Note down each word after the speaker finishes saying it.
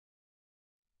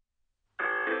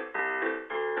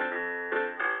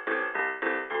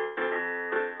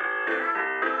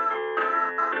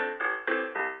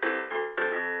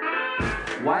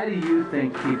Why do you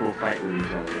think people fight with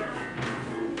each other?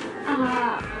 I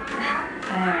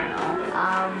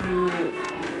don't know.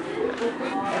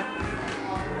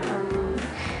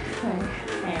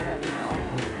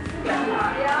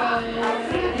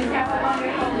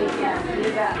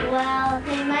 Well,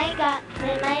 they might have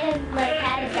like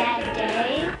had a bad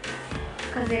day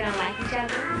Because they don't like each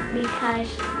other?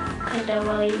 because they're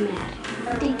really mad.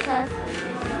 Because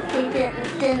they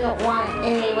didn't want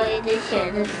anybody to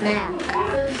share the snack.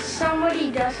 If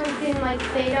somebody does something like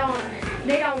they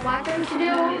don't want them to do,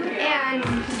 and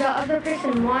the other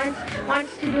person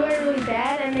wants to do it really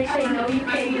bad, and they say, no, you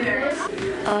can't do this.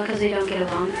 Because they don't get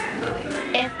along.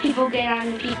 If people get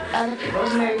on other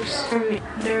people's nerves.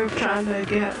 They're trying to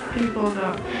get people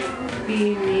to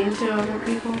be mean to other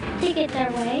people. To get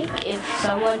their way. If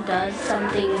someone does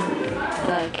something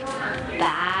like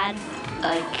bad,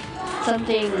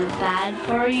 something bad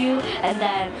for you, and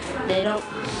then they don't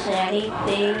say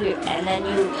anything, and then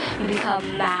you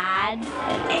become mad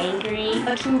and angry.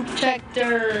 To protect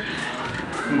their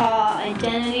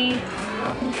identity.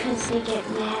 Because they get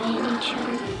mad at each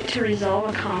other. To resolve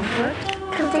a conflict.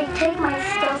 Because they take my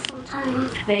stuff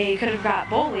sometimes. They could have got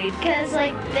bullied. Because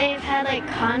they've had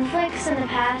conflicts in the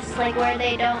past, where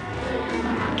they don't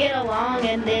get along,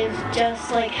 and they've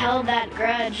just held that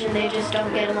grudge, and they just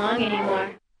don't get along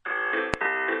anymore.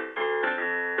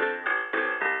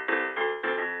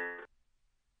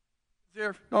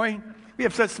 Here, don't we? We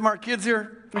have such smart kids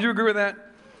here. Would you agree with that?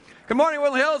 Good morning,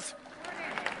 Woodland Hills.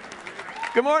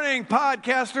 Good morning,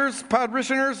 podcasters,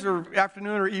 podritioners, or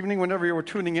afternoon or evening, whenever you were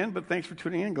tuning in. But thanks for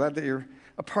tuning in. Glad that you're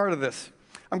a part of this.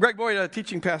 I'm Greg Boyd, a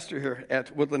teaching pastor here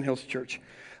at Woodland Hills Church.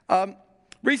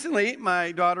 Recently,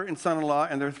 my daughter and son-in-law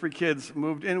and their 3 kids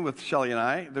moved in with Shelly and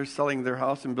I. They're selling their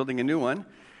house and building a new one.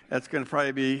 That's going to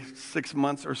probably be 6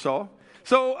 months or so.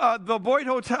 So the Boyd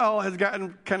Hotel has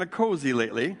gotten kind of cozy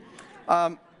lately.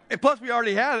 And plus, we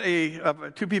already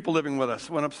had 2 people living with us,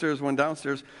 one upstairs, one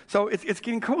downstairs. So it's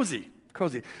getting cozy.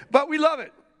 But we love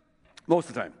it most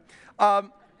of the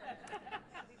time.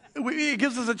 It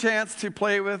gives us a chance to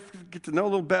play with, get to know a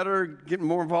little better, get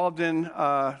more involved in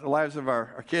the lives of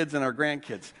our kids and our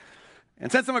grandkids.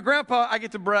 And since I'm a grandpa, I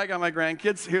get to brag on my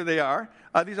grandkids. Here they are.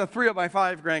 These are 3 of my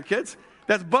 5 grandkids.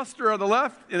 That's Buster on the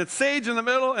left, and it's Sage in the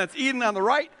middle, and it's Eden on the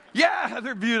right. Yeah,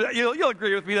 they're beautiful. You'll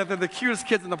agree with me that they're the cutest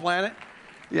kids on the planet.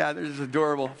 Yeah, they're just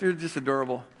adorable. They're just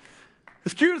adorable.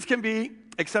 As cute as can be,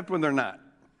 except when they're not.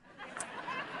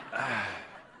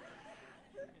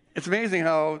 It's amazing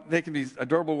how they can be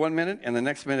adorable 1 minute, and the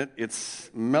next minute it's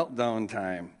meltdown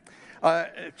time.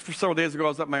 For several days ago, I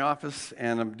was at my office,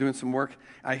 and I'm doing some work.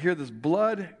 I hear this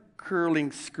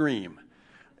blood-curdling scream.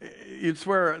 You'd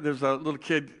swear there's a little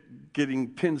kid getting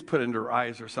pins put into her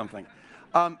eyes or something.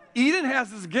 Eden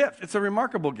has this gift. It's a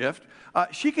remarkable gift.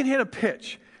 She can hit a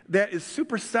pitch that is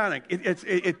supersonic.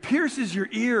 It pierces your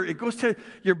ear. It goes to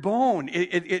your bone.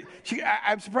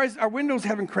 I'm surprised our windows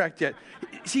haven't cracked yet.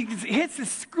 She hits a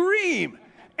scream,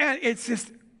 and it's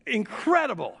just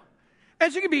incredible.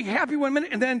 And she can be happy 1 minute,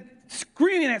 and then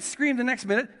screaming that scream the next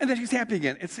minute, and then she's happy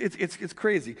again. It's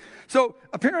crazy. So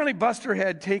apparently Buster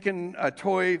had taken a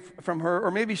toy from her,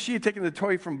 or maybe she had taken the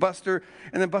toy from Buster,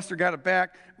 and then Buster got it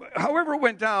back. However it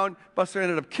went down, Buster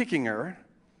ended up kicking her,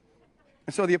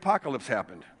 and so the apocalypse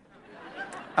happened.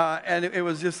 And it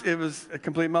was a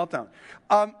complete meltdown.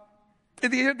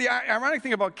 The ironic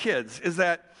thing about kids is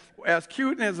that as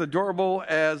cute and as adorable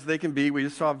as they can be, we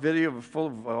just saw a video full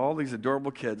of all these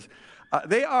adorable kids.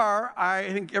 They are,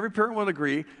 I think every parent will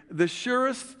agree, the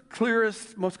surest,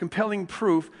 clearest, most compelling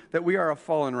proof that we are a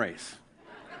fallen race.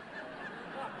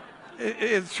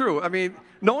 It's true. I mean,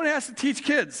 no one has to teach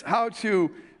kids how to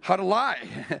lie,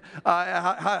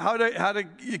 how to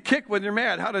kick when you're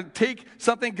mad, how to take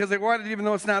something because they want it even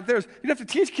though it's not theirs. You don't have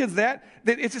to teach kids that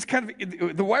it's just kind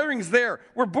of, the wiring's there.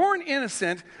 We're born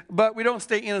innocent, but we don't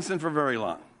stay innocent for very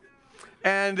long.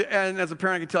 And as a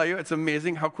parent, I can tell you, it's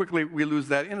amazing how quickly we lose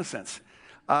that innocence.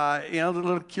 The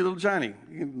little cute little Johnny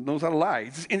knows how to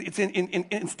lie. It's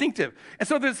instinctive. And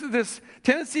so there's this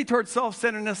tendency towards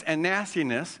self-centeredness and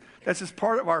nastiness that's just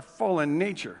part of our fallen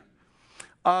nature.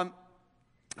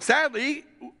 Sadly,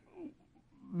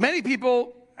 many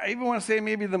people, I even want to say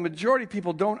maybe the majority of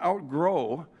people, don't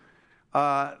outgrow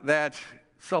that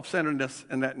self-centeredness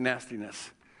and that nastiness,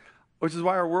 which is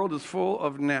why our world is full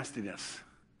of nastiness.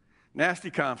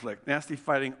 Nasty conflict, nasty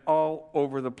fighting all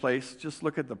over the place. Just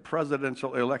look at the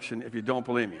presidential election if you don't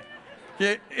believe me.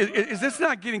 Is this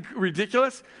not getting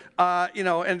ridiculous?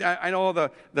 And I know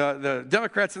the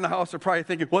Democrats in the House are probably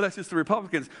thinking, well, that's just the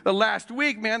Republicans. The last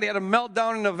week, man, they had a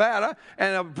meltdown in Nevada,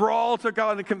 and a brawl took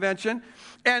out in the convention.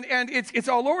 And it's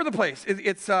all over the place.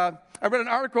 I read an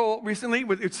article recently.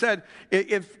 It said,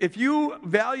 if you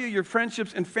value your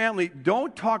friendships and family,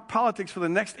 don't talk politics for the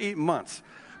next 8 months.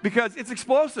 Because it's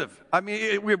explosive. I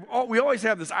mean, we always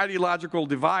have this ideological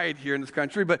divide here in this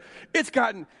country, but it's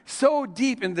gotten so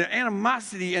deep in the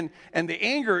animosity and the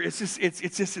anger. It's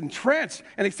just entrenched,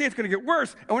 and they say it's going to get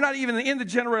worse. And we're not even in the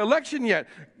general election yet.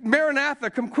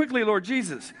 Maranatha, come quickly, Lord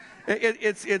Jesus.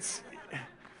 It's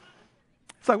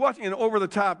like watching an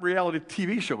over-the-top reality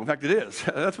TV show. In fact, it is.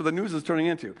 That's what the news is turning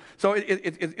into. So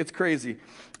it's crazy.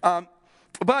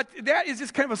 But that is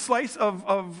just kind of a slice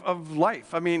of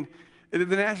life. I mean, the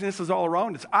nastiness is all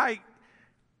around us. I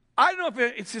don't know if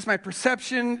it's just my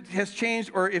perception has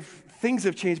changed or if things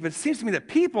have changed, but it seems to me that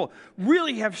people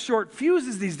really have short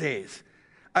fuses these days.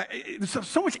 There's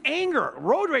so much anger,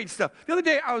 road rage stuff. The other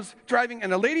day I was driving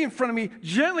and a lady in front of me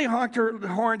gently honked her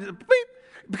horn, beep,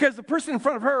 because the person in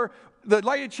front of her, the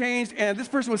light had changed and this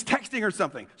person was texting or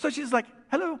something. So she's like,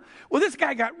 hello. Well, this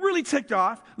guy got really ticked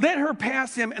off, let her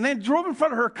pass him, and then drove in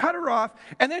front of her, cut her off,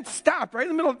 and then stopped right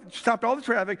in the middle, stopped all the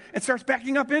traffic, and starts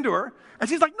backing up into her. And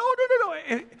she's like,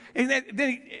 no. And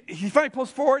then he finally pulls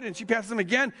forward, and she passes him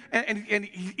again, and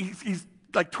he's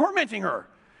like tormenting her.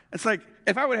 It's like,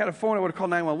 if I would have had a phone, I would have called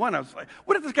 911. I was like,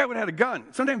 what if this guy would have had a gun?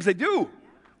 Sometimes they do.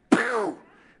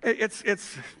 It's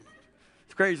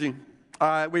crazy.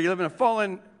 We live in a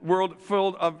fallen world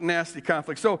full of nasty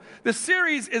conflict. So this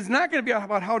series is not going to be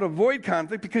about how to avoid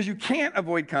conflict, because you can't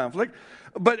avoid conflict,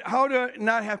 but how to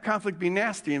not have conflict be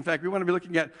nasty. In fact, we want to be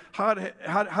looking at how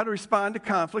to respond to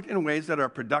conflict in ways that are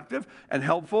productive and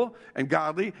helpful and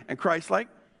godly and Christ-like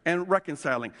and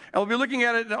reconciling. And we'll be looking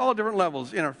at it at all different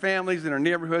levels, in our families, in our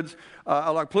neighborhoods,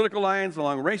 along political lines,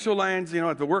 along racial lines,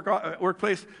 at the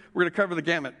workplace. We're going to cover the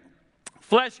gamut.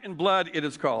 Flesh and Blood, it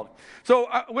is called. So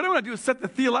what I want to do is set the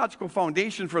theological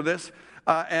foundation for this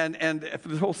and for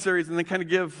this whole series, and then kind of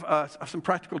give some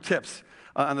practical tips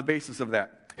on the basis of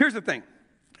that. Here's the thing.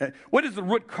 What is the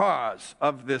root cause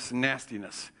of this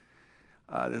nastiness,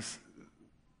 this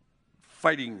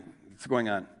fighting that's going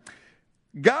on?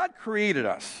 God created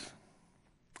us.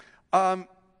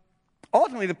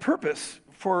 Ultimately, the purpose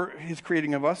for his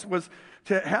creating of us was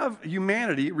to have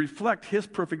humanity reflect his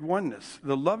perfect oneness.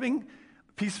 The loving,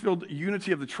 peace-filled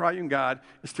unity of the triune God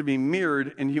is to be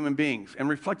mirrored in human beings and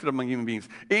reflected among human beings.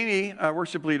 Amy, our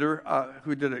worship leader,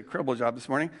 who did an incredible job this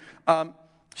morning,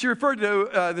 she referred to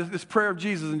this prayer of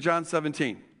Jesus in John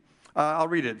 17. I'll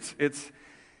read it. It's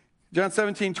John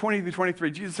 17, 20 through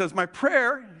 23. Jesus says, my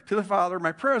prayer to the Father,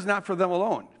 my prayer is not for them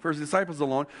alone, for his disciples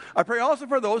alone. I pray also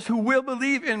for those who will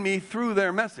believe in me through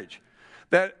their message,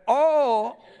 that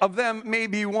all of them may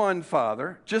be one,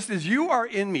 Father, just as you are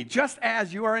in me, just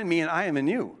as you are in me and I am in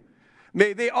you.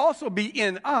 May they also be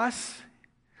in us,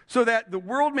 so that the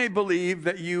world may believe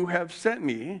that you have sent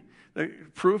me. The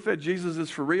proof that Jesus is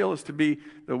for real is to be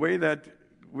the way that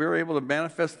we're able to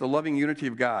manifest the loving unity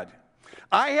of God.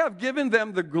 I have given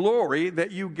them the glory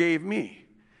that you gave me,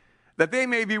 that they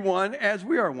may be one as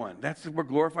we are one. That's what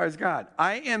glorifies God.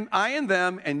 I in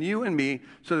them and you and me,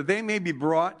 so that they may be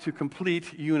brought to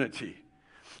complete unity.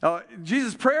 Now,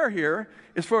 Jesus' prayer here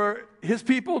is for his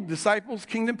people, disciples,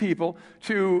 kingdom people,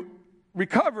 to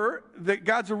recover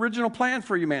God's original plan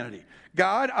for humanity.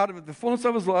 God, out of the fullness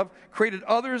of his love, created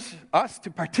us,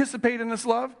 to participate in this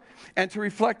love and to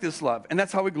reflect this love. And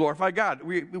that's how we glorify God.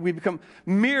 We become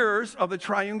mirrors of the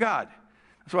triune God.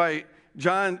 That's why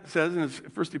John says in his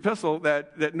first epistle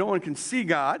that no one can see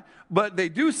God, but they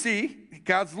do see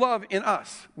God's love in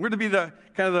us. We're to be the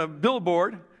kind of the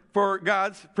billboard for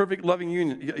God's perfect loving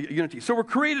unity. So we're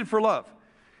created for love,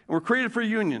 and we're created for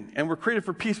union, and we're created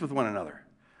for peace with one another.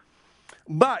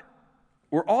 But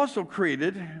we're also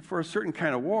created for a certain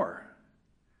kind of war.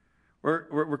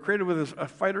 We're created with a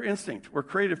fighter instinct. We're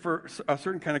created for a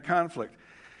certain kind of conflict.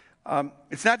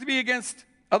 It's not to be against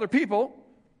other people,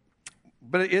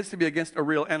 but it is to be against a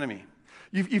real enemy.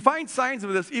 You find signs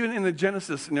of this even in the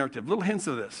Genesis narrative, little hints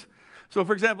of this. So,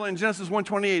 for example, in Genesis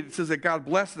 1:28, it says that God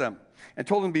blessed them and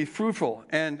told them to be fruitful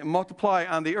and multiply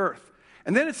on the earth.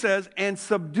 And then it says, and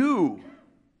subdue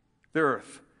the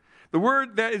earth. The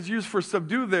word that is used for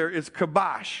subdue there is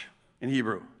kabosh in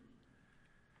Hebrew.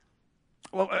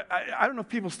 Well, I don't know if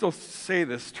people still say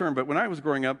this term, but when I was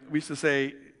growing up, we used to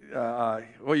say,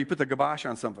 well, you put the kibosh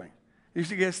on something. You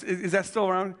see, is that still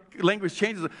around? Language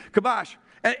changes. Kibosh.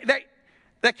 And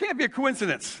that can't be a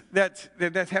coincidence that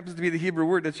happens to be the Hebrew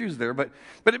word that's used there, but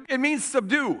it means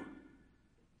subdue.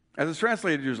 as it's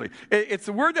translated usually. It's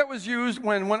a word that was used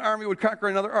when one army would conquer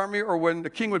another army, or when the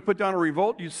king would put down a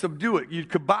revolt, you'd subdue it, you'd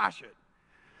kibosh it.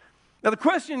 Now the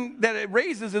question that it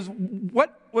raises is,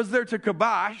 what was there to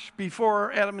kibosh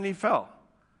before Adam and Eve fell?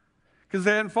 Because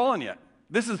they hadn't fallen yet.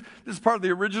 This is part of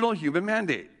the original human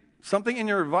mandate. Something in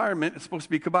your environment is supposed to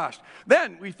be kiboshed.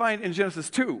 Then we find in Genesis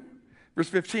 2, verse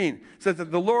 15, it says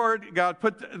that the Lord God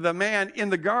put the man in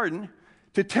the garden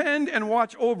to tend and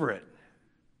watch over it.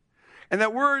 And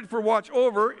that word for watch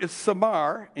over is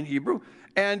samar in Hebrew,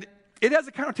 and it has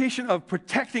a connotation of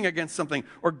protecting against something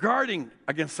or guarding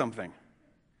against something.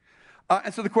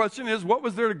 And so the question is, what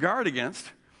was there to guard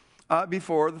against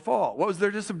before the fall? What was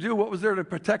there to subdue? What was there to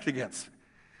protect against?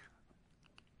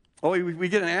 Well, we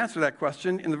get an answer to that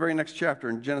question in the very next chapter,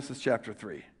 in Genesis chapter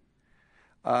 3.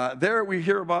 There we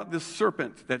hear about this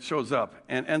serpent that shows up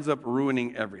and ends up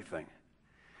ruining everything.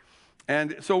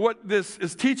 And so what this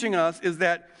is teaching us is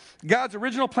that God's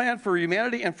original plan for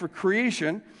humanity and for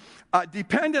creation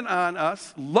depended on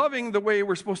us loving the way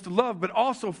we're supposed to love, but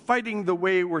also fighting the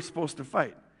way we're supposed to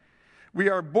fight. We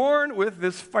are born with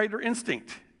this fighter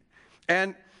instinct.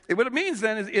 And what it means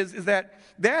then is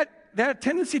that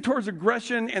tendency towards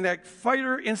aggression and that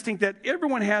fighter instinct that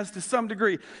everyone has to some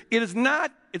degree, it is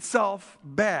not itself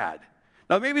bad.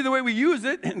 Now, maybe the way we use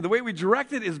it and the way we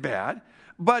direct it is bad,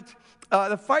 but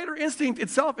the fighter instinct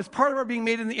itself is part of our being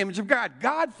made in the image of God.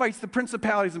 God fights the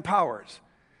principalities and powers,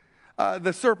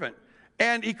 the serpent.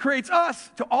 And he creates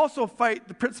us to also fight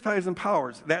the principalities and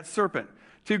powers, that serpent,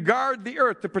 to guard the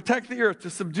earth, to protect the earth, to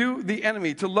subdue the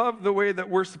enemy, to love the way that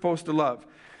we're supposed to love.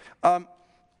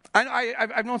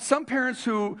 I've known some parents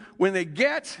who, when they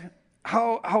get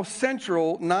how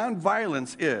central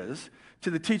nonviolence is to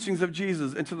the teachings of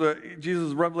Jesus and to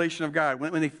Jesus' revelation of God,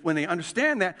 when they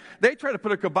understand that, they try to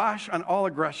put a kibosh on all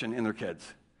aggression in their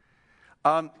kids.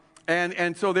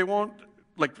 And so they won't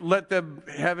let them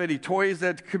have any toys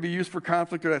that could be used for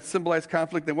conflict or that symbolize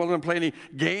conflict. They won't let them play any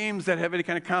games that have any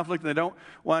kind of conflict. And they don't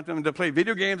want them to play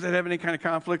video games that have any kind of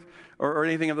conflict or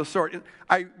anything of the sort. And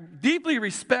I deeply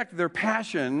respect their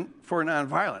passion for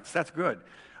nonviolence. That's good.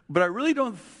 But I really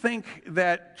don't think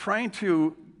that trying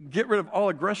to get rid of all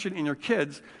aggression in your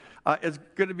kids is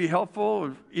going to be helpful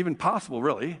or even possible,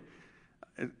 really.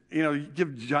 You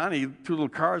give Johnny 2 little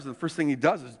cars, and the first thing he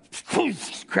does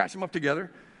is crash them up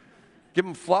together. Give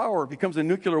them flour, it becomes a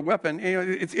nuclear weapon.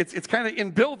 It's kind of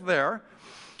inbuilt there.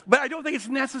 But I don't think it's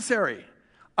necessary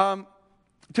to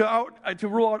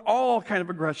rule out all kind of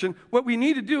aggression. What we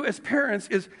need to do as parents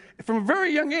is, from a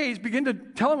very young age, begin to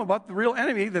tell them about the real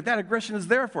enemy that aggression is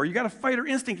there for. You got a fighter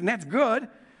instinct, and that's good.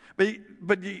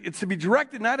 But it's to be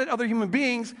directed not at other human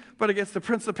beings, but against the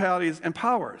principalities and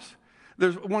powers.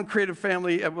 There's one creative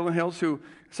family at Woodland Hills who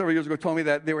several years ago told me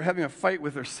that they were having a fight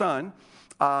with their son,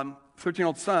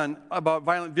 13-year-old son, about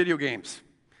violent video games.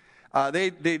 They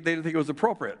didn't think it was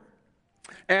appropriate.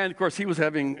 And, of course, he was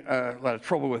having a lot of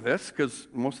trouble with this because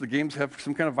most of the games have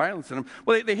some kind of violence in them.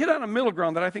 Well, they hit on a middle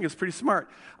ground that I think is pretty smart.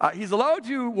 He's allowed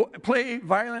to play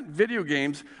violent video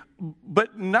games,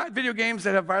 but not video games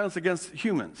that have violence against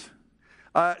humans.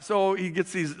 So he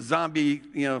gets these zombie,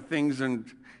 things. And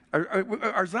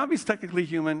are zombies technically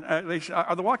human?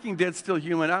 Are the Walking Dead still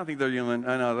human? I don't think they're human.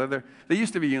 I know they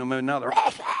used to be human. Now they're.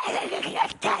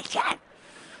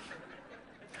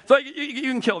 So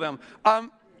you can kill them.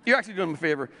 You're actually doing them a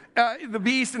favor. The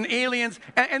beast and the aliens,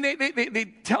 and they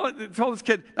tell this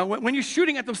kid, when you're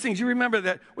shooting at those things, you remember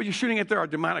that what you're shooting at there are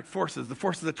demonic forces, the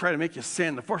forces that try to make you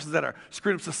sin, the forces that are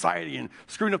screwing up society and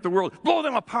screwing up the world. Blow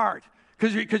them apart,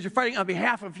 because you're fighting on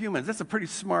behalf of humans. That's a pretty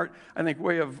smart, I think,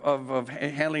 way of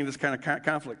handling this kind of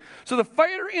conflict. So the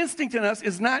fighter instinct in us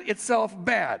is not itself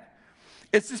bad.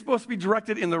 It's just supposed to be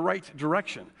directed in the right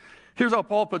direction. Here's how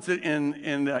Paul puts it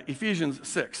in Ephesians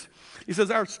 6. He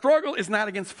says, our struggle is not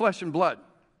against flesh and blood.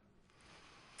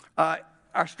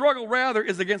 Our struggle, rather,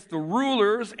 is against the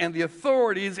rulers and the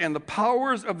authorities and the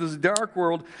powers of this dark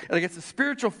world and against the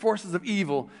spiritual forces of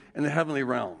evil in the heavenly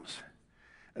realms.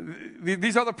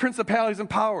 These are the principalities and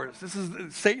powers. This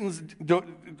is Satan's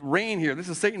reign here. This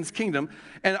is Satan's kingdom.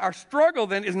 And our struggle,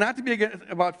 then, is not to be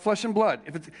about flesh and blood.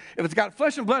 If it's got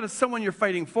flesh and blood, it's someone you're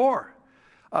fighting for.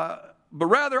 But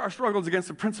rather, our struggle is against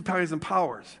the principalities and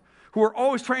powers, who are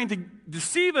always trying to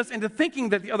deceive us into thinking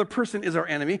that the other person is our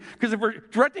enemy. Because if we're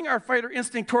directing our fighter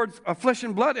instinct towards a flesh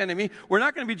and blood enemy, we're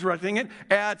not going to be directing it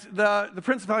at the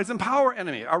principalities and power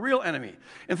enemy, our real enemy.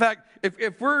 In fact,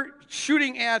 if we're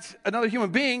shooting at another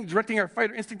human being, directing our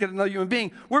fighter instinct at another human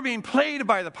being, we're being played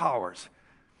by the powers.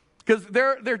 Because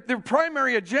their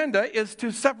primary agenda is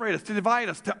to separate us, to divide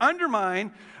us, to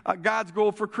undermine God's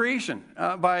goal for creation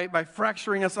by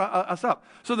fracturing us up.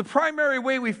 So the primary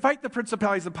way we fight the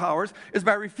principalities and powers is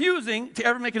by refusing to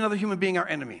ever make another human being our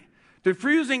enemy. To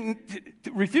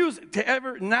refuse to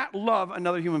ever not love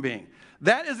another human being.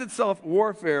 That is itself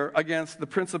warfare against the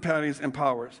principalities and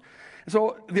powers.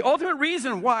 So the ultimate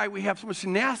reason why we have so much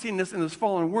nastiness in this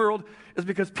fallen world is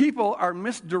because people are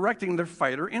misdirecting their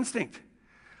fighter instinct.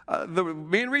 The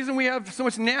main reason we have so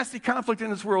much nasty conflict in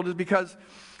this world is because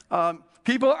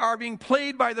people are being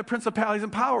played by the principalities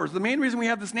and powers. The main reason we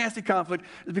have this nasty conflict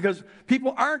is because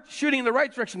people aren't shooting in the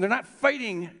right direction. They're not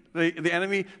fighting the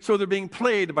enemy, so they're being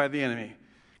played by the enemy.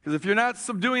 Because if you're not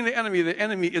subduing the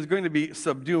enemy is going to be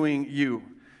subduing you.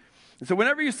 And so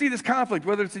whenever you see this conflict,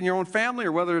 whether it's in your own family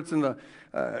or whether it's in the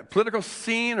political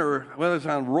scene or whether it's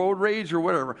on road rage or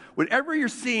whatever, whenever you're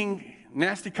seeing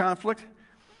nasty conflict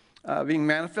being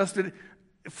manifested,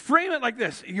 frame it like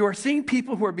this. You are seeing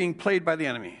people who are being played by the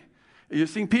enemy. You're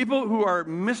seeing people who are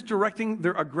misdirecting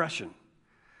their aggression.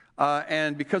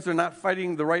 And because they're not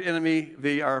fighting the right enemy,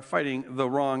 they are fighting the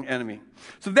wrong enemy.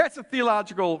 So that's a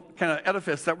theological kind of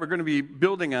edifice that we're going to be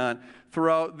building on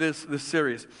throughout this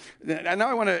series. And now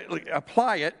I want to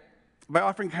apply it by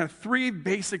offering kind of three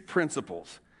basic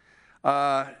principles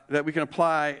that we can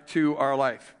apply to our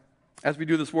life as we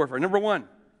do this warfare. Number one,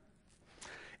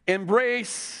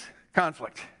 embrace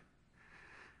conflict.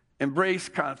 Embrace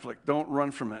conflict. Don't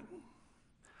run from it.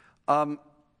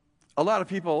 A lot of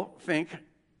people think,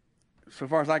 so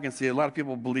far as I can see, a lot of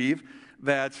people believe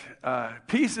that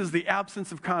peace is the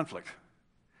absence of conflict.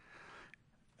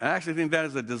 I actually think that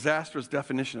is a disastrous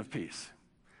definition of peace.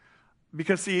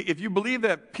 Because, see, if you believe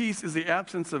that peace is the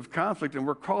absence of conflict and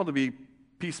we're called to be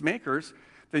peacemakers,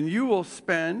 then you will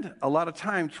spend a lot of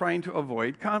time trying to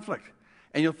avoid conflict.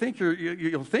 And you'll think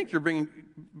you're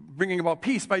bringing about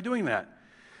peace by doing that.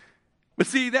 But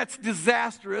see, that's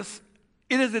disastrous.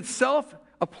 It is itself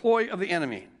a ploy of the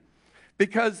enemy.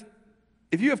 Because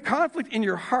if you have conflict in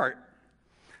your heart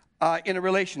in a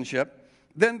relationship,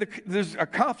 then there's a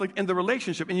conflict in the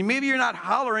relationship. And maybe you're not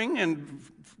hollering and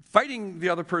fighting the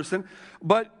other person,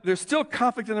 but there's still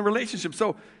conflict in the relationship.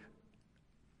 So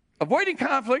avoiding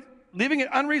conflict, leaving it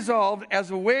unresolved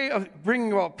as a way of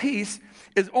bringing about peace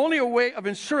is only a way of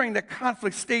ensuring that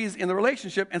conflict stays in the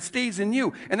relationship and stays in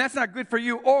you. And that's not good for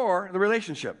you or the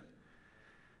relationship.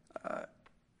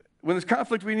 When there's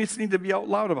conflict, we need to be out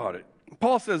loud about it.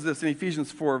 Paul says this in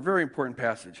Ephesians 4, a very important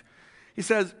passage. He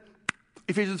says,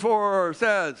 Ephesians 4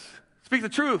 says, speak the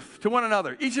truth to one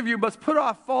another. Each of you must put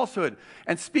off falsehood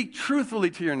and speak truthfully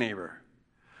to your neighbor.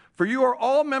 For you are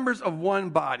all members of one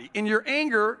body. In your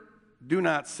anger, do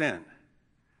not sin.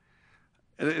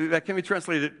 That can be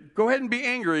translated, go ahead and be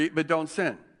angry, but don't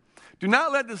sin. Do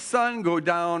not let the sun go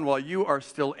down while you are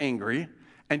still angry,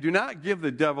 and do not give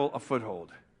the devil a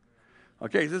foothold.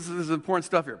 Okay, this is important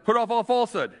stuff here. Put off all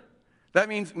falsehood. That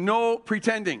means no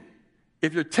pretending.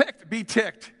 If you're ticked, be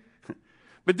ticked.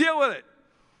 But deal with it.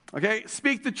 Okay,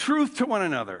 speak the truth to one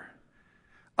another.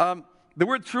 The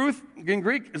word truth in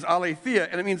Greek is aletheia,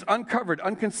 and it means uncovered,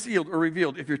 unconcealed, or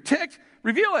revealed. If you're ticked,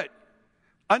 reveal it.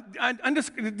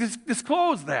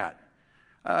 Disclose that.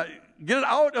 Get it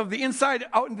out of the inside,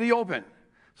 out into the open.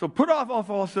 So put off all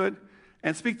falsehood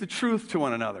and speak the truth to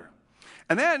one another.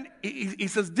 And then he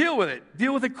says, deal with it.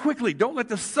 Deal with it quickly. Don't let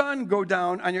the sun go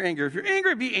down on your anger. If you're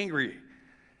angry, be angry.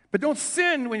 But don't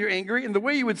sin when you're angry. And the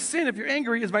way you would sin if you're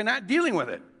angry is by not dealing with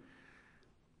it.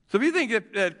 So if you think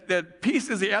that peace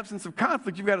is the absence of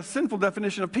conflict, you've got a sinful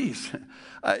definition of peace.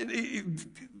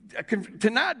 To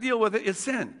not deal with it is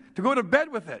sin. To go to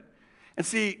bed with it. And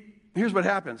see, here's what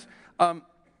happens.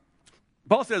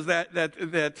 Paul says that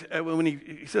when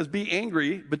he says be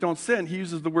angry but don't sin, he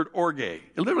uses the word orge. It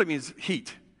literally means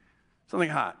heat, something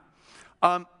hot.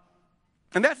 And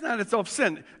that's not itself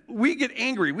sin. We get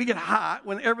angry, we get hot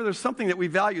whenever there's something that we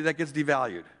value that gets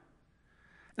devalued.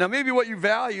 Now maybe what you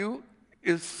value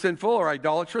is sinful or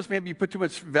idolatrous. Maybe you put too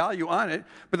much value on it.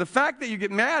 But the fact that you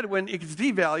get mad when it gets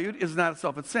devalued is not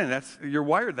itself a sin. You're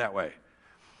wired that way.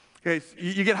 Okay, so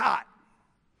you get hot.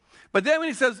 But then when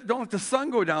he says, don't let the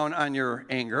sun go down on your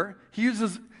anger, he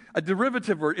uses a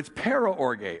derivative word. It's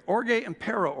para-orge. Orge and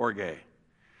para-orge.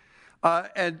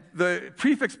 And the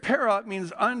prefix para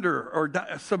means under or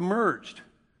submerged.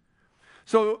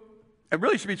 So it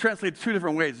really should be translated two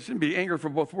different ways. It shouldn't be anger for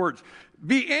both words.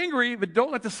 Be angry, but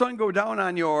don't let the sun go down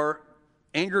on your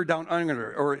anger down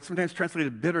under, or it's sometimes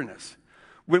translated bitterness.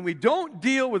 When we don't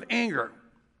deal with anger,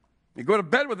 we go to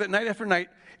bed with it night after night,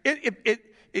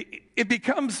 it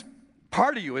becomes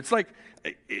part of you. It's like,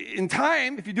 in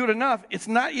time, if you do it enough, it's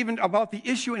not even about the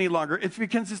issue any longer. It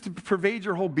begins just to pervade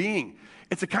your whole being.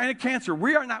 It's a kind of cancer.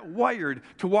 We are not wired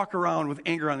to walk around with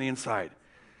anger on the inside.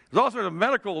 There's all sorts of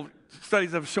medical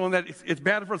studies that have shown that it's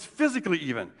bad for us physically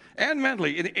even, and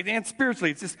mentally, and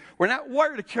spiritually. It's just, we're not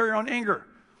wired to carry around anger.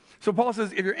 So Paul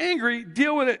says, if you're angry,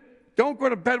 deal with it. Don't go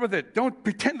to bed with it. Don't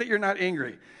pretend that you're not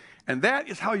angry. And that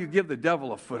is how you give the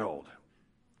devil a foothold.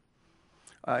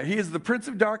 He is the prince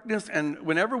of darkness, and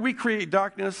whenever we create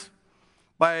darkness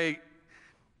by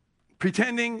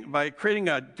pretending, by creating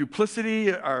a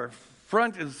duplicity, our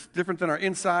front is different than our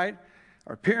inside,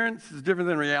 our appearance is different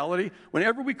than reality.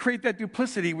 Whenever we create that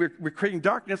duplicity, we're creating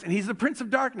darkness, and he's the prince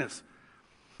of darkness.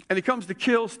 And he comes to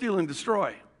kill, steal, and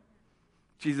destroy.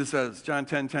 Jesus says, John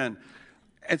 10:10.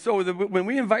 And so when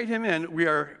we invite him in, we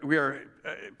are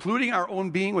polluting our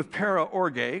own being with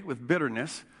para-orge, with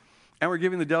bitterness, and we're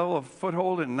giving the devil a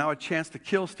foothold and now a chance to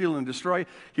kill, steal, and destroy.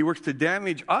 He works to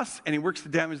damage us, and he works to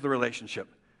damage the relationship.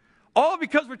 All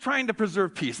because we're trying to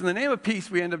preserve peace. In the name of peace,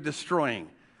 we end up destroying,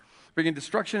 bringing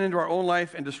destruction into our own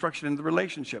life and destruction into the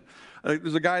relationship.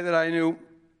 There's a guy that I knew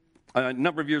a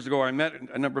number of years ago, or I met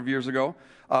a number of years ago.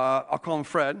 I'll call him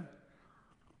Fred.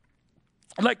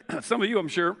 Like some of you, I'm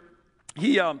sure,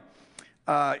 he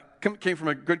came from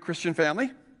a good Christian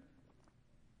family.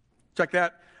 Check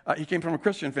that. He came from a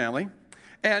Christian family.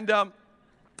 And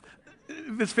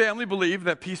this family believed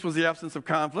that peace was the absence of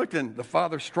conflict, and the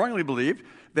father strongly believed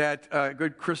that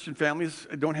good Christian families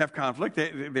don't have conflict,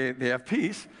 they have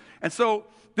peace. And so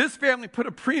this family put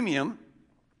a premium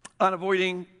on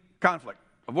avoiding conflict.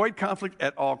 Avoid conflict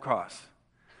at all costs.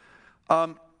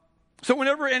 So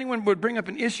whenever anyone would bring up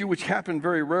an issue, which happened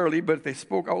very rarely, but if they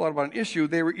spoke out loud about an issue,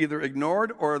 they were either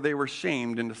ignored or they were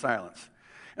shamed into silence.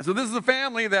 And so this is a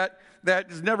family that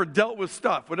has never dealt with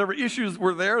stuff. Whatever issues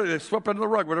were there, they swept under the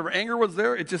rug. Whatever anger was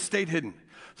there, it just stayed hidden.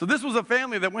 So this was a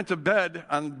family that went to bed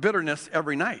on bitterness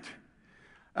every night.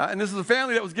 And this is a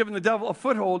family that was giving the devil a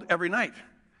foothold every night.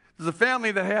 This is a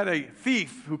family that had a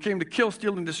thief who came to kill,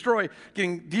 steal, and destroy,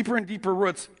 getting deeper and deeper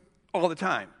roots all the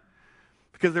time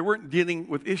because they weren't dealing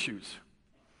with issues.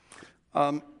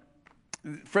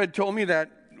 Fred told me that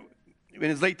in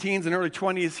his late teens and early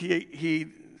 20s, he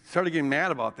started getting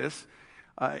mad about this,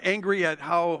 angry at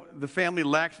how the family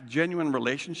lacked genuine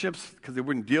relationships because they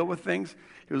wouldn't deal with things.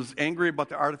 He was angry about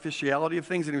the artificiality of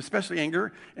things, and he was especially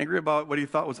angry about what he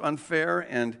thought was unfair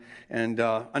and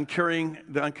the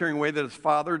uncaring way that his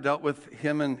father dealt with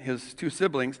him and his two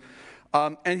siblings.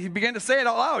 And he began to say it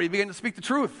out loud. He began to speak the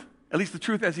truth, at least the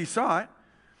truth as he saw it.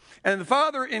 And the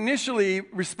father initially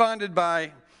responded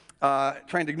by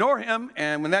trying to ignore him,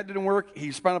 and when that didn't work, he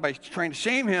responded by trying to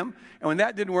shame him, and when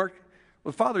that didn't work,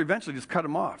 well, the father eventually just cut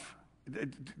him off.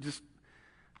 Just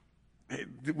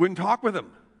wouldn't talk with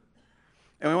him.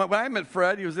 And when I met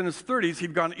Fred, he was in his 30s.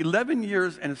 He'd gone 11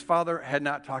 years, and his father had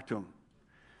not talked to him.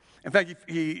 In fact,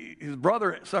 his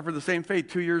brother suffered the same fate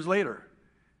 2 years later.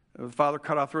 The father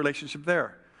cut off the relationship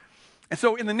there. And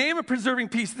so in the name of preserving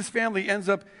peace, this family ends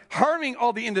up harming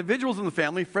all the individuals in the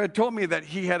family. Fred told me that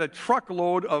he had a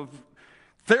truckload of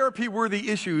therapy-worthy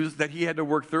issues that he had to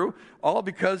work through, all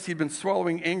because he'd been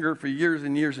swallowing anger for years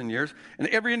and years and years. And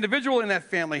every individual in that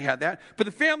family had that. But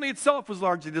the family itself was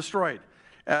largely destroyed.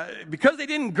 Because they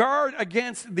didn't guard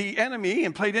against the enemy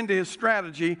and played into his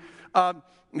strategy, the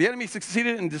enemy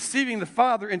succeeded in deceiving the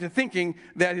father into thinking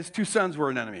that his two sons were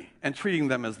an enemy and treating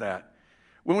them as that.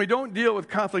 When we don't deal with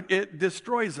conflict, it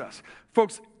destroys us.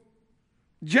 Folks,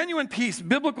 genuine peace,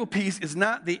 biblical peace, is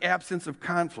not the absence of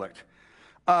conflict.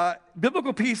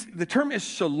 Biblical peace, the term is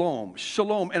shalom,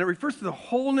 and it refers to the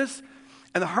wholeness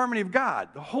and the harmony of God,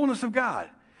 the wholeness of God.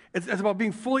 It's about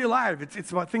being fully alive.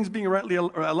 It's about things being rightly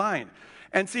aligned.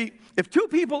 And see, if two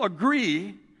people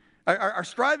agree, are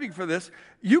striving for this,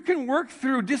 you can work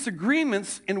through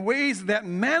disagreements in ways that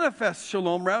manifest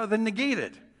shalom rather than negate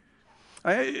it.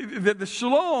 The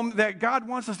shalom that God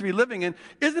wants us to be living in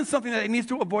isn't something that needs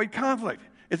to avoid conflict.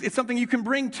 It's something you can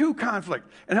bring to conflict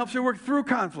and helps you work through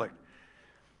conflict.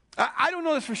 I don't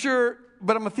know this for sure,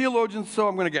 but I'm a theologian, so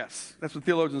I'm going to guess. That's what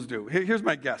theologians do. Here's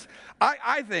my guess.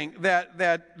 I think that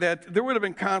there would have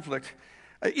been conflict.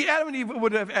 Adam and Eve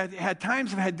would have had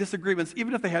times of had disagreements,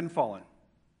 even if they hadn't fallen.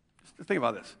 Just think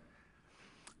about this.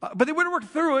 But they would have worked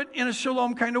through it in a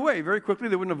shalom kind of way. Very quickly,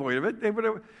 they wouldn't have avoided it. They would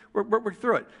have worked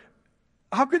through it.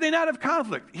 How could they not have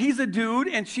conflict? He's a dude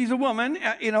and she's a woman,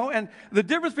 and the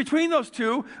difference between those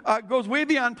two goes way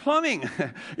beyond plumbing.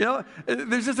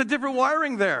 There's just a different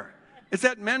wiring there. It's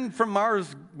that men from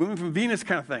Mars, women from Venus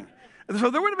kind of thing. So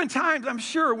there would have been times, I'm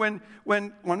sure, when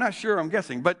well, I'm not sure, I'm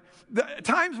guessing, but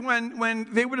times when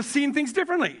they would have seen things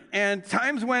differently, and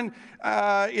times when,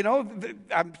 they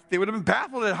would have been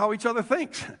baffled at how each other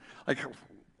thinks. Like,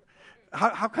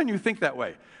 how can you think that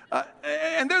way?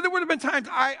 And there would have been times,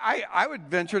 I would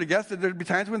venture to guess that there'd be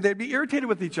times when they'd be irritated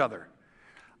with each other.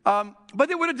 But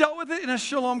they would have dealt with it in a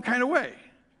shalom kind of way.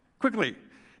 Quickly,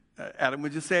 Adam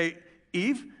would just say,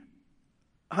 Eve,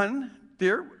 hun,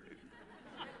 dear,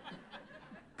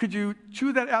 could you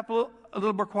chew that apple a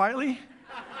little more quietly?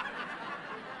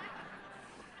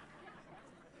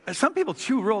 Some people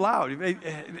chew real loud.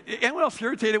 Anyone else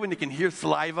irritated when they can hear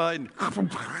saliva? And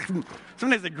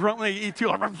sometimes they grunt when they eat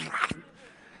too.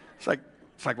 It's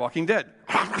like Walking Dead.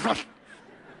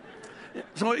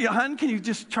 So, hun, can you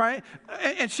just try?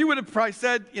 And she would have probably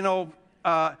said,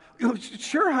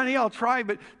 sure, honey, I'll try,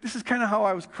 but this is kind of how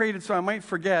I was created, so I might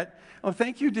forget. Oh,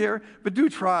 thank you, dear, but do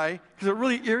try, because it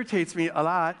really irritates me a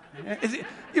lot.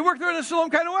 You work through it in a shalom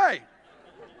kind of way.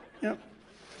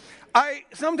 I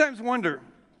sometimes wonder,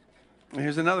 and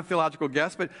here's another theological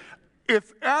guess, but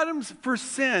if Adam's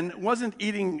first sin wasn't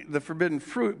eating the forbidden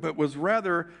fruit, but was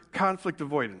rather conflict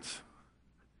avoidance.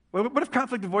 Well, what if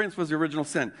conflict avoidance was the original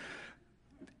sin?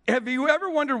 Have you ever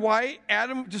wondered why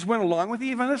Adam just went along with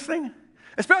Eve on this thing?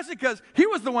 Especially because he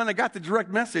was the one that got the direct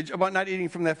message about not eating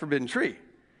from that forbidden tree.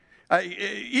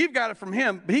 Eve got it from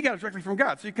him, but he got it directly from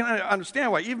God. So you can understand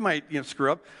why Eve might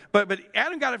screw up. But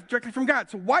Adam got it directly from God.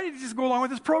 So why did he just go along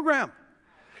with this program?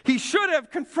 He should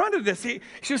have confronted this. He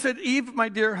should have said, Eve, my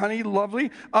dear honey,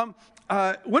 lovely, what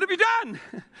have you done?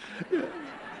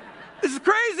 This is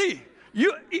crazy.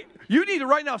 You need to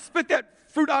right now spit that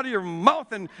fruit out of your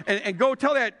mouth and go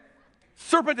tell that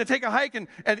serpent to take a hike and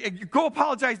go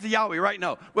apologize to Yahweh right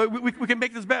now. We can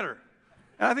make this better.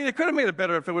 And I think they could have made it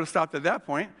better if it would have stopped at that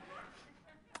point.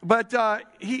 But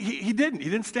he didn't. He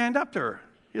didn't stand up to her.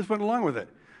 He just went along with it.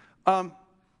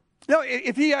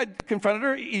 If he had confronted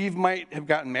her, Eve might have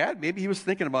gotten mad. Maybe he was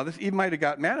thinking about this. Eve might have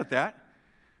gotten mad at that.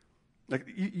 Like,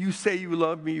 you say you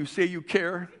love me. You say you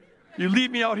care. You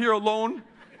leave me out here alone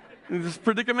in this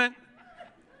predicament.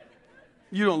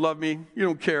 You don't love me. You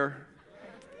don't care.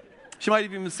 She might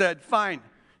have even said, fine,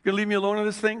 you're going to leave me alone in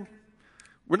this thing?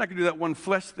 We're not going to do that one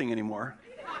flesh thing anymore.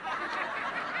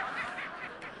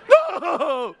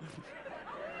 No!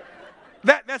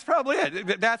 That's probably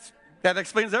it. That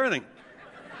explains everything.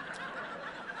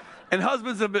 And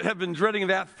husbands have been dreading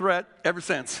that threat ever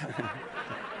since.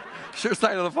 Sure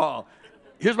sign of the fall.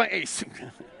 Here's my ace.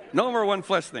 No more one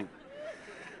flesh thing.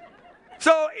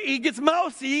 So he gets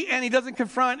mousy, and he doesn't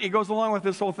confront. He goes along with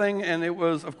this whole thing, and it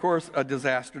was, of course, a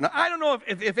disaster. Now, I don't know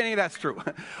if any of that's true,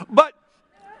 but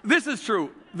this is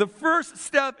true. The first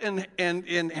step in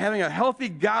having a healthy,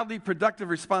 godly, productive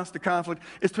response to conflict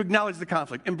is to acknowledge the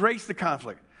conflict, embrace the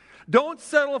conflict. Don't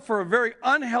settle for a very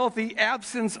unhealthy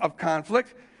absence of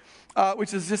conflict,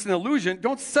 which is just an illusion.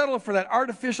 Don't settle for that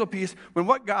artificial peace when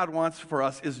what God wants for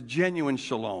us is genuine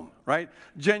shalom, right?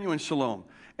 Genuine shalom.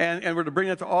 And we're to bring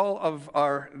that to all of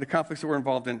the conflicts that we're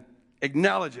involved in.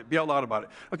 Acknowledge it. Be out loud about it.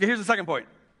 Okay, here's the second point.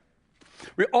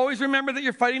 We always remember that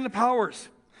you're fighting the powers.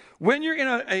 When you're in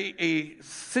a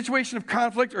situation of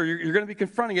conflict or you're going to be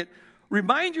confronting it,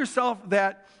 remind yourself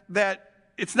that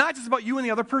it's not just about you and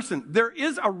the other person. There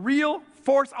is a real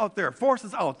forces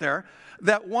out there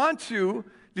that want to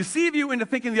deceive you into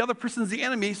thinking the other person's the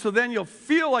enemy, so then you'll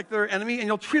feel like they're an enemy and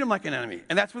you'll treat them like an enemy.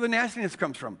 And that's where the nastiness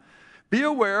comes from. Be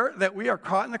aware that we are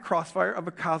caught in the crossfire of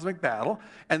a cosmic battle,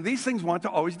 and these things want to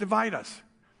always divide us.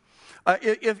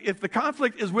 If the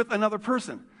conflict is with another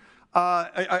person,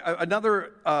 of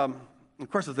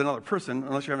course it's another person,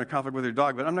 unless you're having a conflict with your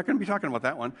dog, but I'm not going to be talking about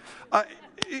that one.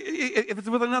 If it's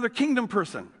with another kingdom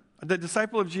person, the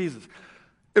disciple of Jesus,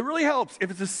 it really helps if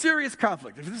it's a serious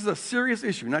conflict, if this is a serious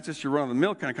issue, not just your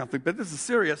run-of-the-mill kind of conflict, but this is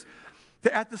serious,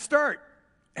 to at the start,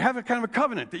 have a kind of a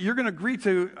covenant that you're going to agree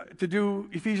to do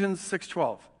Ephesians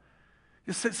 6:12.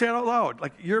 Just say it out loud.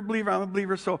 Like, you're a believer, I'm a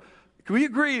believer, so can we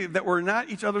agree that we're not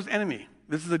each other's enemy?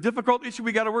 This is a difficult issue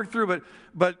we got to work through,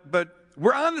 but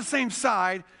we're on the same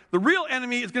side. The real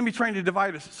enemy is going to be trying to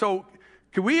divide us. So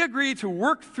can we agree to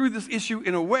work through this issue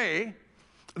in a way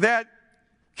that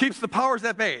keeps the powers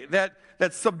at bay,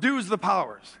 that subdues the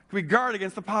powers? Can we guard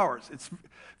against the powers? It's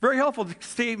very helpful to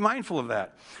stay mindful of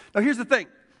that. Now, here's the thing.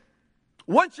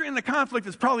 Once you're in the conflict,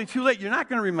 it's probably too late. You're not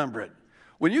going to remember it.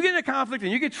 When you get in a conflict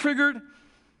and you get triggered,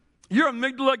 Your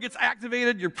amygdala gets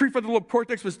activated, your prefrontal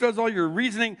cortex, which does all your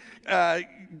reasoning,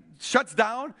 shuts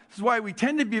down. This is why we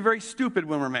tend to be very stupid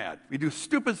when we're mad. We do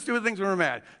stupid things when we're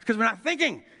mad. It's because we're not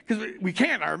thinking. Because we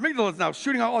can't. Our amygdala is now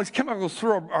shooting out all these chemicals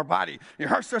through our body. Your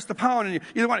heart starts to pound, and you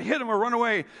either want to hit them or run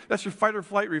away. That's your fight or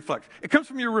flight reflex. It comes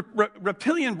from your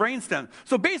reptilian brainstem.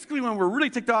 So basically, when we're really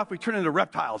ticked off, we turn into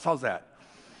reptiles. How's that?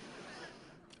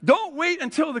 Don't wait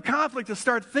until the conflict to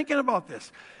start thinking about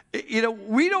this.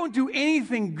 We don't do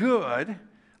anything good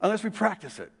unless we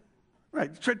practice it. Right?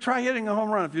 Try hitting a home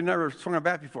run if you've never swung a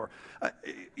bat before.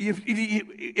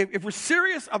 If we're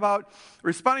serious about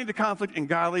responding to conflict in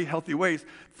godly, healthy ways,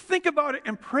 think about it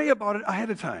and pray about it ahead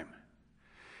of time.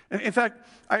 In fact,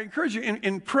 I encourage you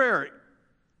in prayer,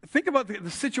 think about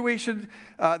the situation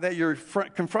that you're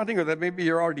confronting or that maybe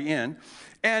you're already in,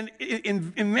 and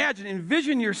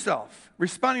envision yourself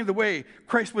responding the way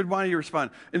Christ would want you to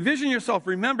respond. Envision yourself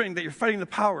remembering that you're fighting the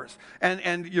powers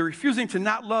and you're refusing to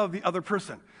not love the other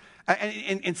person.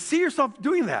 And see yourself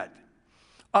doing that.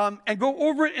 And go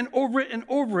over it and over it and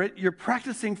over it. You're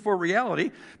practicing for reality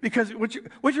because what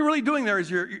you're really doing there is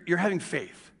you're having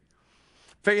faith.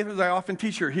 Faith, as I often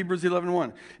teach here, Hebrews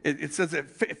 11:1. It says that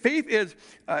faith is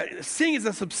seeing as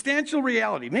a substantial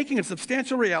reality, making a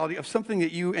substantial reality of something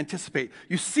that you anticipate.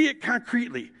 You see it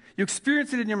concretely. You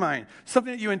experience it in your mind,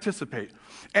 something that you anticipate.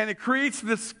 And it creates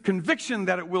this conviction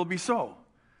that it will be so.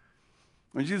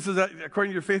 When Jesus says that,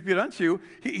 according to your faith be it unto you,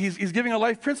 he's giving a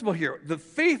life principle here. The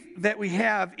faith that we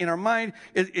have in our mind,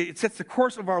 it sets the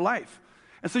course of our life.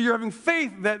 And so you're having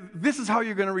faith that this is how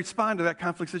you're going to respond to that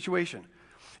conflict situation.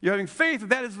 You're having faith that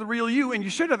that is the real you, and you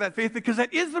should have that faith because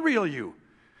that is the real you.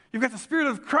 You've got the Spirit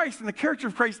of Christ and the character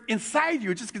of Christ inside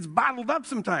you. It just gets bottled up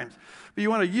sometimes. But you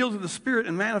want to yield to the Spirit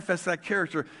and manifest that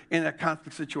character in that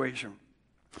conflict situation.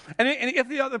 And if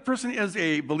the other person is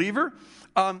a believer,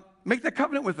 make that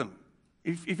covenant with them.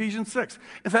 Ephesians 6.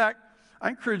 In fact, I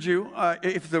encourage you,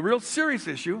 if it's a real serious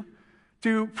issue,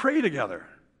 to pray together.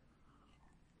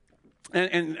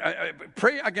 And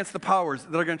pray against the powers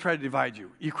that are going to try to divide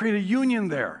you. You create a union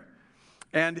there.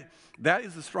 And that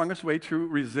is the strongest way to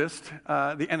resist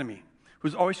the enemy,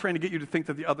 who's always trying to get you to think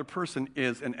that the other person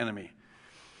is an enemy.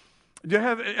 Do you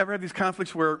ever have these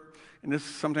conflicts where, and this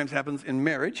sometimes happens in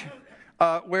marriage,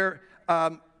 where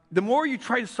the more you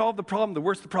try to solve the problem, the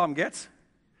worse the problem gets?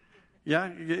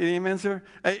 Yeah? Amen, sir?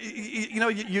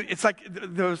 It's like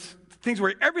those things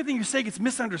where everything you say gets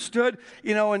misunderstood,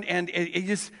 and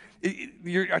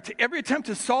every attempt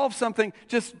to solve something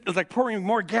just is like pouring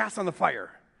more gas on the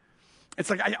fire. It's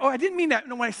like, I didn't mean that.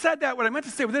 No, when I said that, what I meant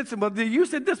to say was this. Well, you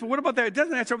said this, but what about that? It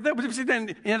doesn't answer. Then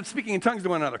you end up speaking in tongues to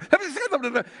one another.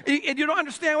 And you don't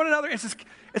understand one another.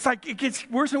 It's like it gets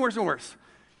worse and worse and worse.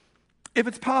 If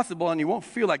it's possible, and you won't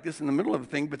feel like this in the middle of a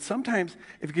thing, but sometimes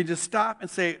if you can just stop and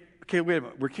say, okay, wait a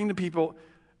minute. We're kingdom people.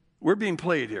 We're being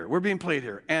played here. We're being played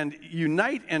here. And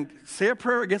unite and say a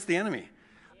prayer against the enemy.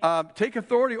 Take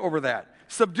authority over that.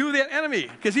 Subdue that enemy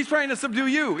because he's trying to subdue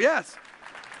you. Yes.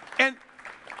 And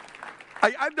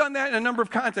I've done that in a number of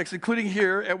contexts, including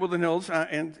here at Woodland Hills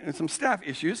and some staff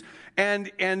issues.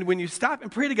 And when you stop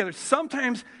and pray together,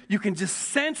 sometimes you can just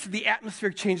sense the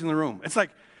atmospheric change in the room. It's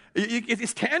like,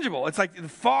 it's tangible. It's like the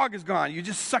fog is gone. You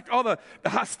just sucked all the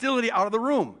hostility out of the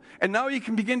room. And now you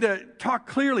can begin to talk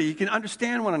clearly. You can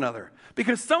understand one another.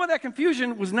 Because some of that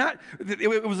confusion was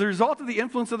it was a result of the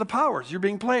influence of the powers. You're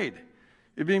being played.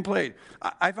 You're being played.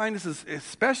 I find this has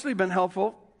especially been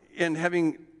helpful in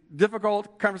having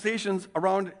difficult conversations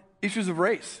around issues of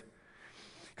race.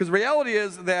 Because the reality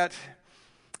is that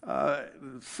the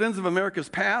sins of America's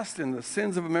past and the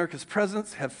sins of America's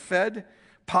present have fed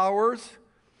powers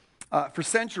for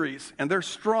centuries, and they're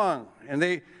strong, and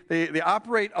they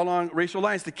operate along racial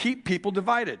lines to keep people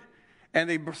divided, and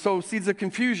they sow seeds of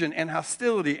confusion and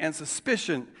hostility and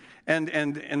suspicion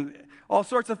and all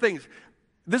sorts of things.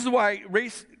 This is why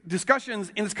race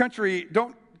discussions in this country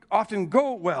don't often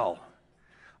go well.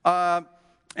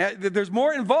 There's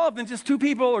more involved than just two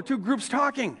people or two groups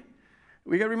talking.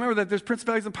 We got to remember that there's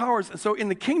principalities and powers, and so in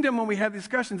the kingdom, when we have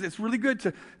discussions, it's really good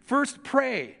to first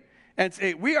pray and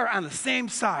say, we are on the same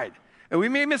side. And we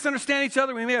may misunderstand each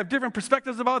other. We may have different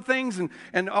perspectives about things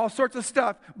and all sorts of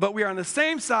stuff, but we are on the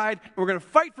same side. And we're going to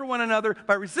fight for one another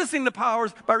by resisting the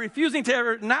powers, by refusing to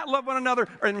ever not love one another,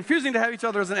 and refusing to have each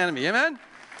other as an enemy. Amen?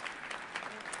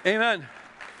 Amen.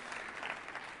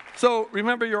 So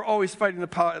remember, you're always fighting the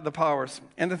powers.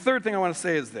 And the third thing I want to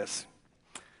say is this.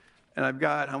 And I've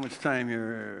got how much time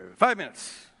here? 5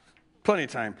 minutes. Plenty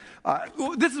of time.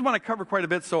 This is one I cover quite a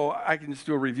bit, so I can just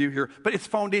do a review here. But it's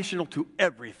foundational to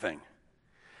everything.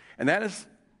 And that is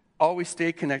always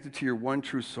stay connected to your one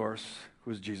true source,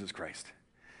 who is Jesus Christ.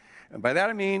 And by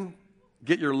that I mean,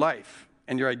 get your life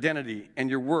and your identity and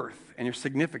your worth and your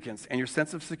significance and your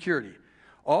sense of security,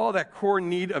 all that core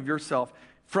need of yourself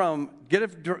get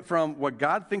it from what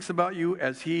God thinks about you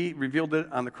as he revealed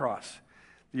it on the cross.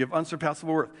 You have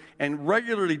unsurpassable worth. And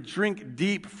regularly drink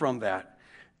deep from that.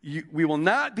 We will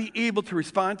not be able to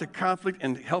respond to conflict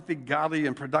in healthy, godly,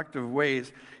 and productive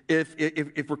ways if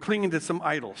we're clinging to some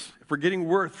idols, if we're getting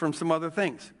worth from some other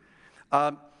things.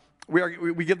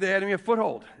 We give the enemy a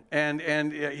foothold,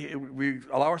 and we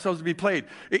allow ourselves to be played.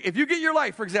 If you get your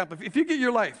life, for example,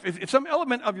 if some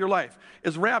element of your life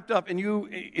is wrapped up in you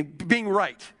being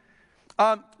right,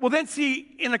 well then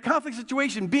see, in a conflict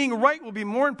situation, being right will be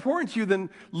more important to you than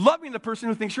loving the person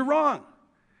who thinks you're wrong.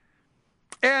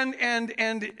 And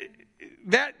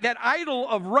that idol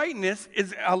of rightness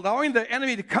is allowing the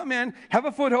enemy to come in, have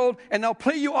a foothold, and now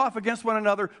play you off against one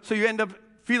another, so you end up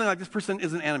feeling like this person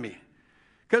is an enemy.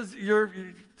 Because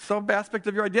some aspect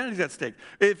of your identity is at stake.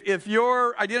 If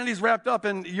your identity is wrapped up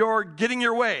in your getting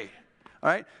your way, all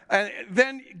right, and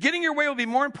then getting your way will be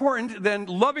more important than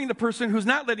loving the person who's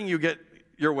not letting you get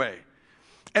your way.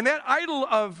 And that idol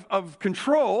of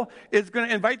control is going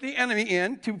to invite the enemy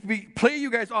in to play you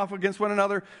guys off against one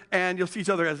another, and you'll see each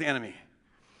other as the enemy.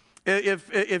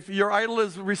 If your idol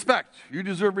is respect, you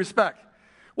deserve respect.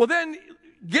 Well, then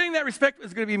getting that respect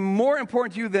is going to be more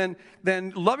important to you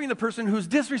than loving the person who's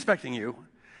disrespecting you.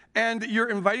 And you're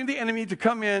inviting the enemy to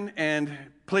come in and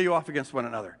play you off against one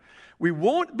another. We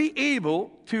won't be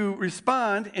able to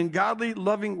respond in godly,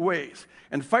 loving ways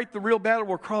and fight the real battle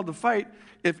we're called to fight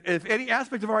if any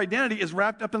aspect of our identity is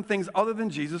wrapped up in things other than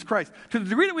Jesus Christ. To the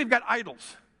degree that we've got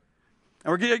idols,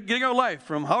 and we're getting our life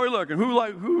from how we look and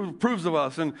who approves of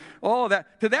us and all of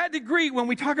that. To that degree, when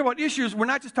we talk about issues, we're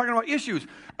not just talking about issues.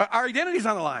 Our identity's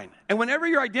on the line. And whenever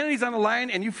your identity's on the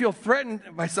line and you feel threatened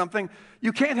by something,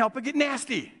 you can't help but get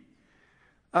nasty.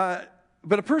 But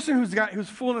a person whose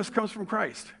fullness comes from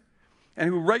Christ and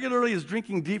who regularly is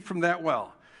drinking deep from that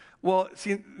well. Well,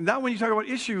 see, now when you talk about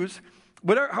issues,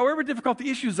 however difficult the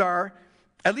issues are,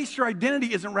 at least your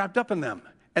identity isn't wrapped up in them.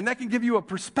 And that can give you a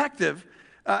perspective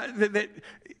that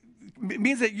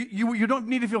means that you don't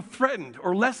need to feel threatened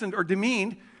or lessened or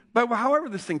demeaned by however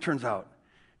this thing turns out.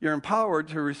 You're empowered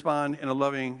to respond in a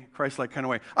loving, Christ-like kind of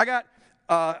way. I got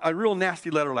a real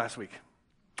nasty letter last week.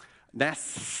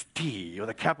 Nasty, with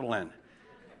a capital N.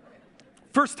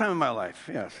 First time in my life,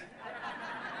 yes.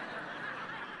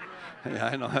 Yeah,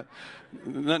 I know.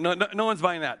 No one's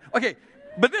buying that. Okay,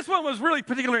 but this one was really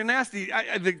particularly nasty.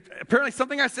 Apparently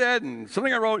something I said and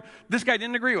something I wrote, this guy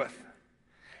didn't agree with.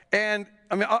 And,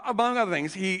 I mean, among other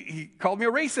things, he called me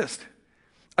a racist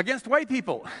against white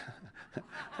people,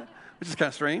 which is kind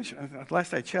of strange.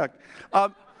 Last I checked.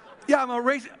 Yeah, I'm a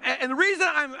racist. And the reason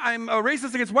I'm a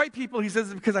racist against white people, he says,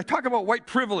 is because I talk about white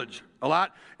privilege a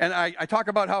lot. And I talk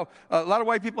about how a lot of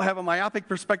white people have a myopic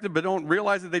perspective but don't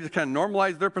realize it. They just kind of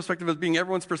normalize their perspective as being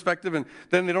everyone's perspective, and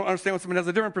then they don't understand when someone has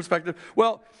a different perspective.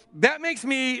 Well, that makes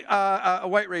me a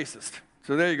white racist.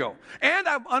 So there you go. And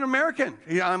I'm un-American.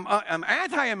 I'm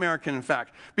anti-American, in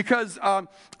fact, because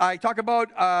I talk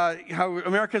about how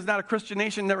America is not a Christian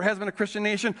nation, never has been a Christian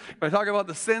nation. But I talk about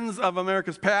the sins of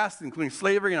America's past, including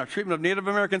slavery and our treatment of Native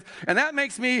Americans. And that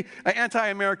makes me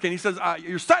anti-American. He says,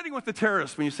 you're siding with the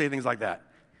terrorists when you say things like that.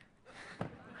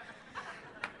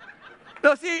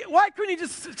 Now, see, why couldn't he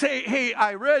just say, hey,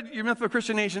 I read You're Meant for a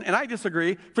Christian Nation, and I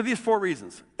disagree for these 4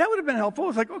 reasons? That would have been helpful.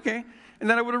 It's like, okay. And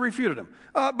then I would have refuted him.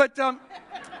 But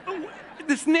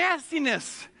this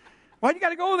nastiness, why do you got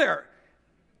to go there?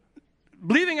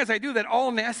 Believing as I do that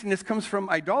all nastiness comes from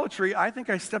idolatry, I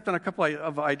think I stepped on a couple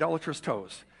of idolatrous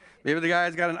toes. Maybe the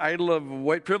guy's got an idol of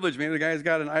white privilege. Maybe the guy's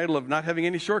got an idol of not having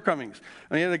any shortcomings.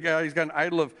 Maybe the guy's got an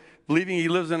idol of believing he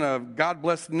lives in a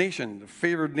God-blessed nation, a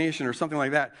favored nation, or something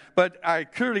like that. But I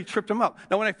clearly tripped him up.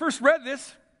 Now, when I first read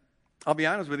this, I'll be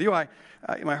honest with you,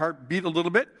 my heart beat a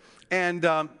little bit, and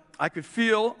I could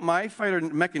feel my fighter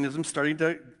mechanism starting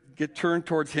to get turned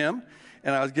towards him,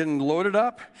 and I was getting loaded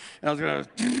up, and I was going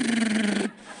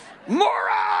to,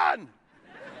 moron!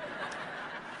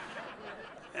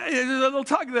 There's a little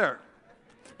tug there.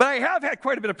 But I have had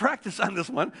quite a bit of practice on this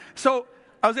one, so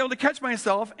I was able to catch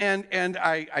myself, and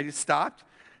I just stopped,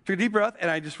 took a deep breath,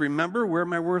 and I just remember where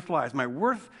my worth lies. My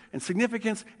worth and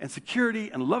significance and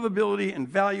security and lovability and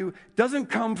value doesn't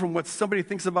come from what somebody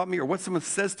thinks about me or what someone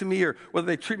says to me or whether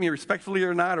they treat me respectfully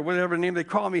or not or whatever name they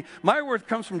call me. My worth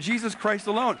comes from Jesus Christ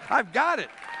alone. I've got it.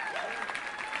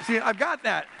 See, I've got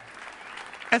that.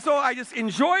 And so I just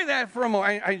enjoy that for a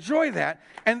moment. I enjoy that.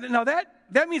 And now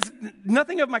that means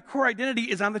nothing of my core identity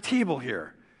is on the table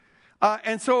here.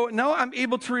 And so now I'm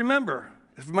able to remember,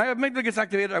 If my amygdala gets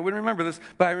activated, I wouldn't remember this,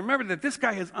 but I remember that this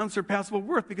guy has unsurpassable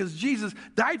worth because Jesus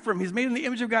died for him. He's made in the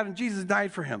image of God, and Jesus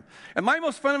died for him. And my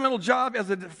most fundamental job as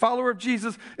a follower of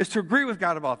Jesus is to agree with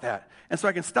God about that. And so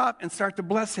I can stop and start to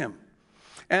bless him.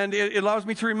 And it allows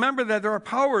me to remember that there are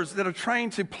powers that are trying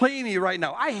to play me right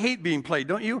now. I hate being played,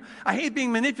 don't you? I hate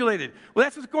being manipulated. Well,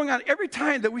 that's what's going on. Every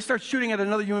time that we start shooting at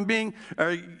another human being,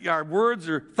 our words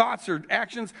or thoughts or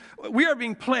actions, we are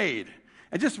being played.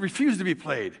 I just refuse to be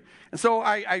played. And so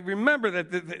I remember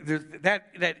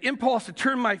that impulse to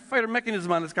turn my fighter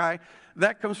mechanism on this guy,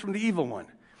 that comes from the evil one.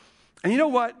 And you know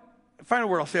what? The final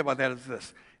word I'll say about that is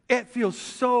this. It feels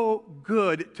so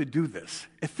good to do this.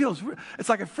 It's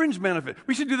like a fringe benefit.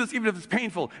 We should do this even if it's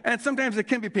painful. And sometimes it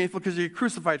can be painful because you're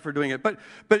crucified for doing it. But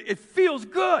it feels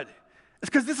good. It's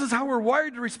because this is how we're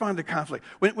wired to respond to conflict.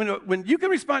 When you can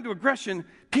respond to aggression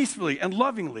peacefully and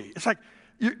lovingly, it's like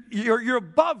you're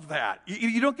above that.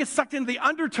 You don't get sucked into the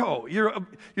undertow. You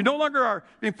no longer are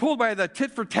being pulled by the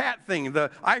tit for tat thing,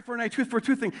 the eye for an eye, tooth for a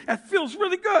tooth thing. It feels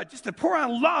really good just to pour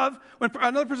on love when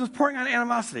another person's pouring on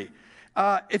animosity.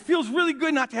 It feels really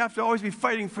good not to have to always be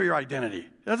fighting for your identity,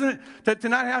 doesn't it? To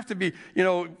not have to be,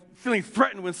 feeling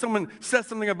threatened when someone says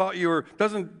something about you or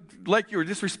doesn't like you or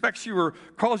disrespects you or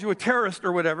calls you a terrorist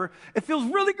or whatever. It feels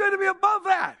really good to be above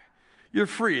that. You're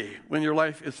free when your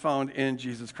life is found in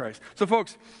Jesus Christ. So,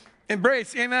 folks,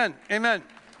 embrace. Amen. Amen.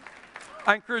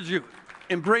 I encourage you,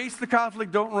 embrace the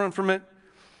conflict. Don't run from it.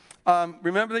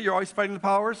 Remember that you're always fighting the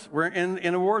powers. We're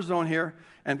in a war zone here.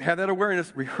 And have that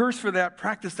awareness, rehearse for that,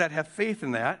 practice that, have faith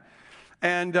in that,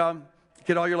 and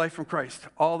get all your life from Christ.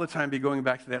 All the time be going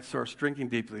back to that source, drinking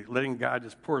deeply, letting God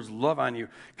just pour his love on you,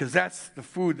 because that's the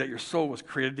food that your soul was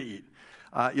created to eat.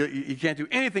 You can't do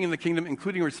anything in the kingdom,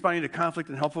 including responding to conflict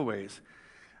in helpful ways,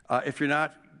 if you're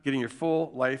not getting your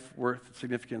full life worth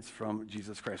significance from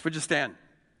Jesus Christ. Would you stand?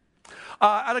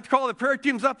 I'd like to call the prayer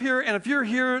teams up here, and if you're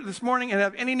here this morning and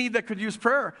have any need that could use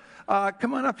prayer,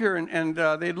 come on up here, and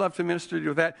they'd love to minister to you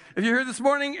with that. If you're here this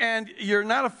morning and you're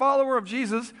not a follower of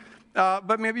Jesus,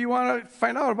 but maybe you want to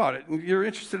find out about it, and you're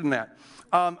interested in that,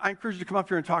 I encourage you to come up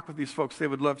here and talk with these folks. They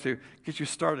would love to get you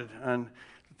started on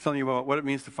telling you about what it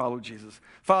means to follow Jesus.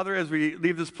 Father, as we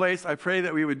leave this place, I pray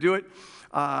that we would do it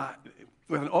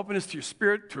with an openness to your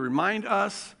Spirit to remind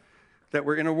us that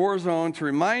we're in a war zone, to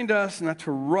remind us not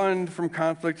to run from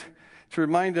conflict, to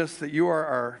remind us that you are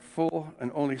our full and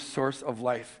only source of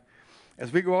life.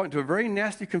 As we go out into a very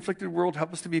nasty, conflicted world,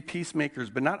 help us to be peacemakers,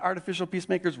 but not artificial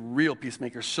peacemakers, real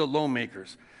peacemakers, shalom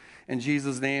makers. In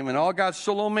Jesus' name, and all God's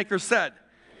shalom makers said.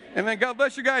 Amen. God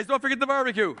bless you guys. Don't forget the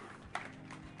barbecue.